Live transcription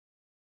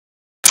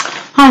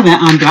Hi there,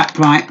 I'm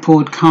Blackbright,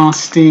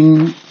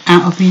 broadcasting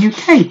out of the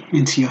UK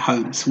into your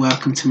homes.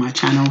 Welcome to my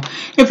channel.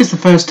 If it's the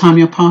first time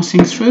you're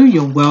passing through,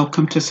 you're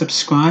welcome to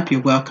subscribe, you're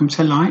welcome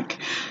to like,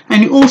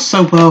 and you're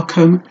also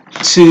welcome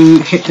to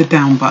hit the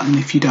down button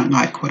if you don't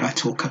like what I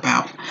talk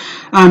about.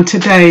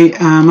 Today,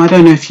 I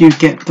don't know if you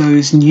get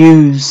those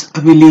news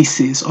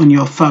releases on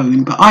your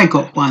phone, but I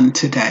got one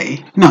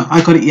today. No,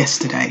 I got it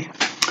yesterday.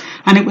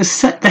 And it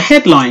was the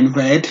headline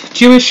read,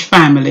 Jewish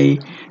family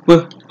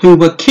who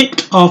were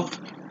kicked off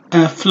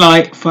a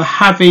flight for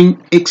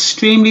having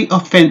extremely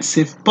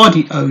offensive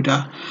body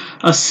odor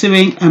are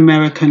suing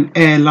American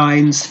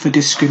Airlines for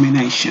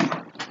discrimination.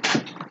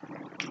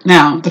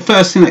 Now, the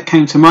first thing that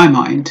came to my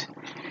mind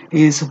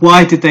is,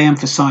 why did they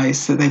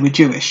emphasize that they were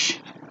Jewish?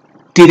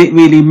 Did it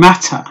really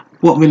matter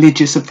what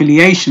religious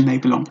affiliation they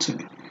belonged to?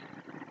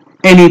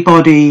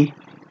 Anybody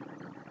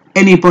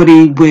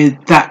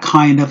with that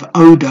kind of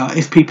odor,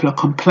 if people are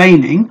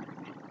complaining,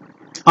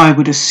 I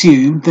would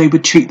assume they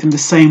would treat them the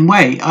same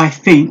way. I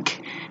think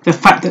the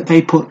fact that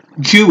they put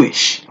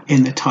Jewish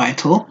in the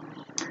title,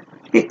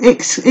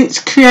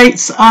 it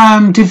creates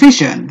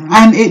division,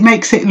 and it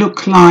makes it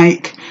look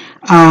like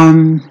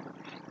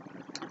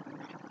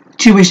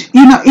Jewish,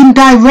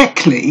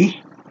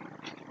 indirectly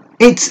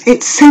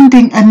it's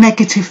sending a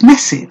negative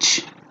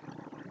message,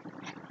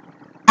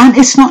 and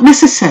it's not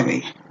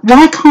necessary.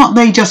 Why can't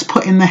they just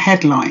put in the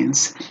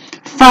headlines,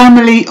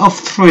 family of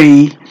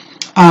 3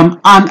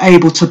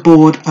 unable to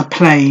board a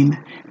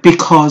plane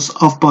because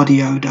of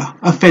body odor,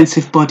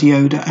 offensive body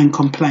odor and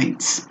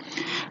complaints?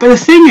 But the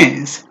thing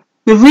is,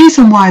 the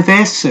reason why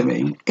they're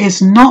suing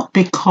is not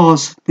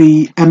because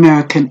the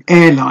American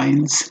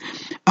Airlines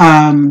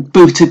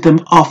booted them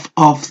off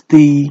of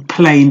the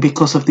plane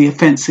because of the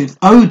offensive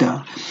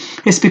odor.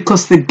 It's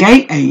because the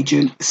gate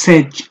agent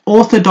said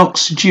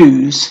Orthodox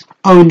Jews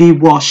only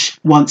wash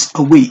once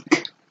a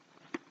week.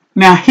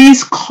 Now,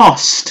 he's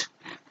cost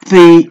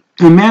the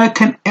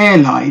American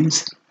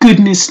Airlines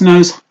goodness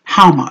knows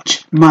how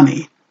much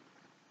money,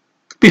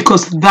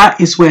 because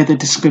that is where the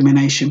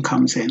discrimination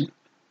comes in,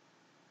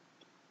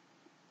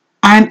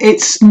 and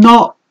it's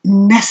not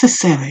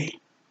necessary.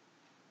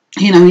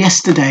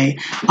 Yesterday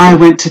I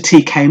went to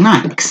TK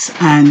Maxx,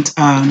 and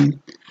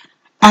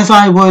as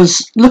I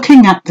was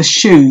looking at the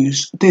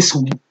shoes, this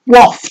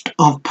waft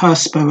of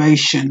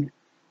perspiration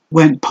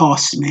went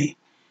past me,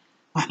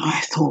 and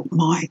I thought,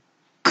 my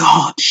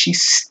God, she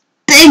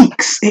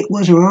stinks. It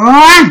was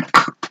rank.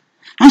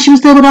 And she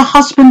was there with her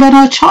husband and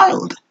her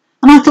child.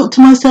 And I thought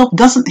to myself,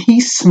 doesn't he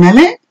smell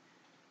it?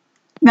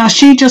 Now,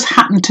 she just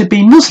happened to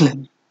be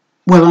Muslim.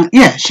 Well,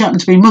 yeah, she happened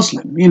to be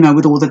Muslim,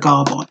 with all the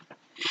garb on.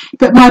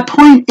 But my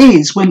point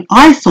is, when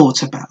I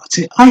thought about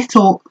it, I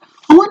thought,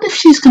 I wonder if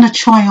she's going to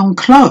try on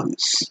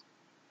clothes.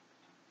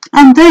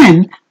 And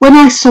then when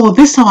I saw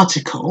this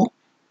article,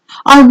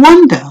 I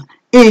wonder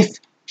if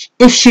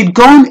she'd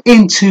gone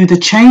into the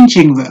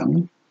changing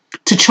room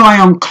to try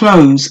on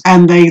clothes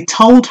and they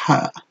told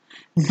her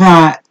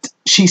that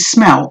she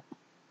smelled,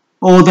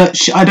 or that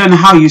I don't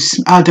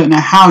know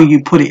how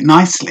you put it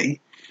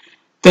nicely,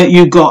 that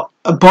you got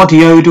a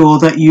body odor, or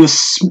that you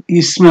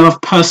smell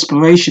of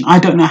perspiration. I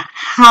don't know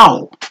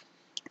how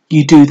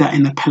you do that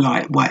in a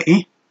polite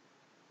way.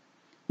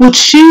 Would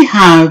she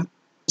have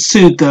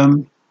sued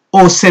them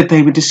or said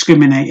they were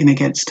discriminating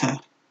against her?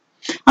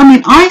 I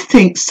mean, I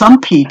think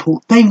some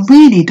people, they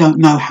really don't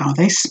know how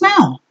they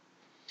smell.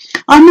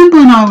 I remember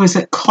when I was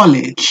at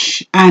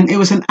college, and it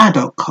was an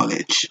adult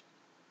college,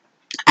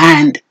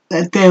 and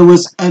there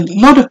was a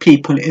lot of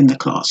people in the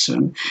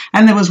classroom,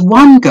 and there was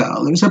one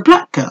girl, it was a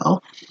black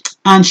girl,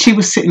 and she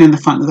was sitting in the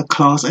front of the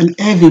class, and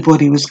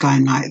everybody was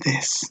going like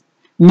this.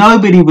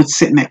 Nobody would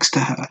sit next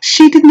to her.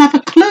 She didn't have a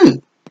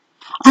clue.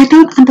 I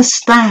don't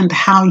understand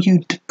how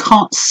you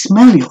can't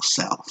smell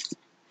yourself,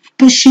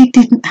 but she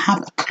didn't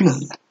have a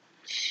clue.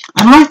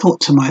 And I thought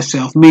to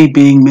myself, me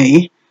being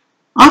me,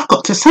 I've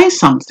got to say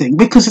something,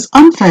 because it's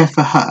unfair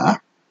for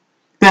her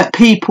that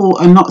people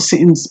are not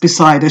sitting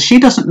beside her. She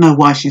doesn't know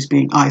why she's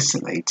being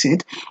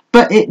isolated,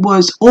 but it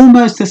was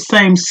almost the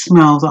same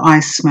smell that I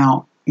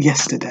smelled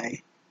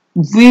yesterday.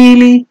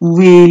 Really,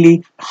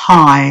 really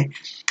high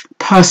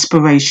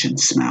perspiration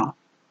smell.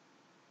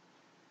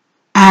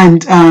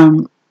 And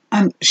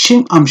I'm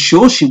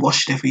sure she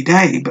washed every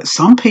day, but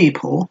some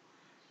people...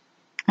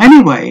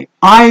 Anyway,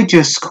 I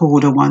just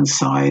called her one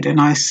side and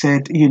I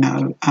said,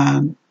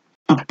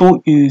 I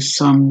bought you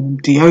some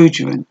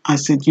deodorant. I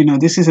said,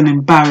 this is an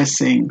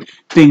embarrassing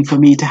thing for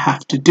me to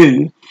have to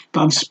do,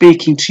 but I'm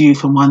speaking to you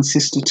from one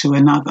sister to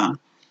another.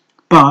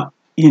 But,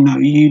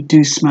 you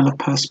do smell of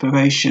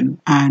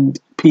perspiration and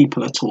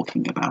people are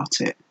talking about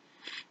it.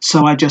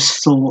 So I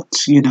just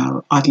thought,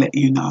 I'd let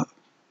you know.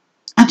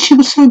 And she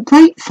was so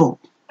grateful.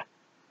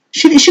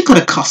 She could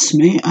have cussed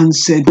me and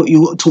said, what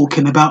you were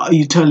talking about, are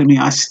you telling me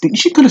I stink?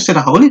 She could have said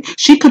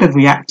she could have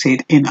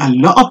reacted in a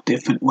lot of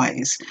different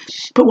ways.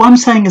 But what I'm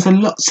saying is,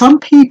 some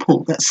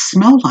people that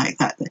smell like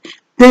that,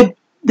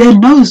 their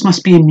nose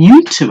must be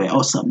immune to it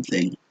or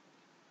something.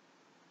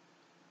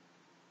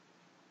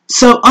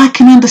 So I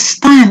can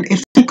understand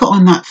if they got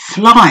on that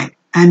flight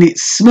and it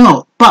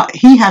smelled. But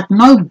he had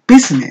no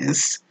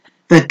business,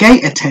 the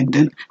gate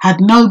attendant had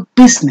no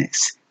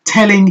business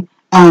telling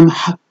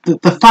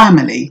the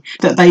family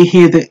that they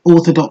hear that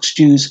Orthodox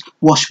Jews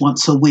wash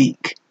once a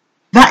week.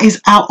 That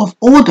is out of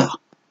order.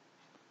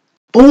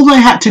 All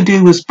they had to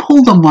do was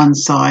pull them one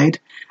side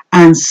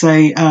and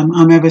say,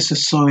 I'm ever so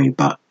sorry,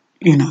 but,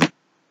 you know.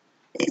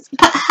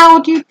 But how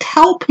do you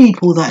tell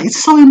people that?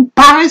 It's so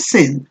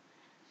embarrassing.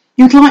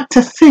 You'd like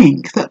to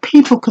think that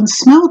people can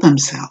smell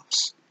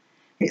themselves.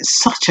 It's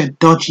such a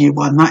dodgy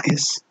one. That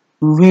is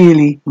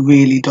really,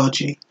 really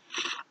dodgy.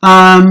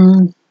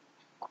 How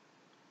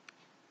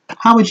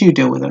would you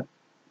deal with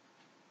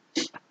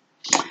it?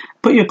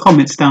 Put your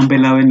comments down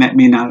below and let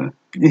me know.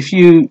 If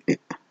you...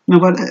 No,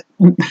 but...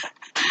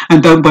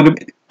 And don't, but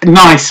a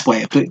nice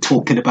way of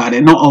talking about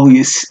it, not oh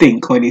you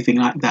stink or anything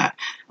like that.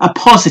 A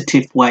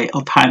positive way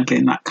of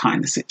handling that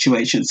kind of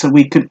situation, so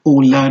we can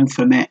all learn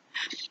from it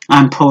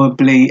and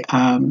probably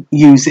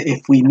use it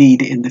if we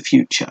need it in the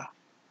future.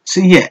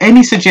 So yeah,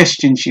 any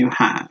suggestions you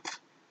have,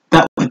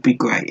 that would be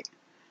great.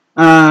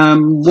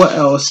 What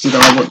else did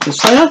I want to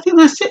say? I think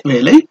that's it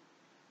really.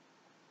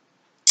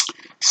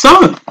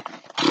 So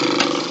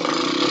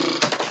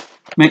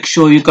make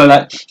sure you go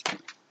like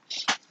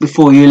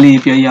before you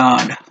leave your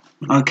yard.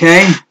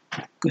 Okay,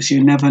 because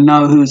you never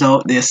know who's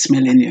out there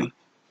smelling you.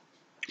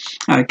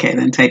 Okay,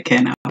 then take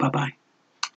care now. Bye-bye.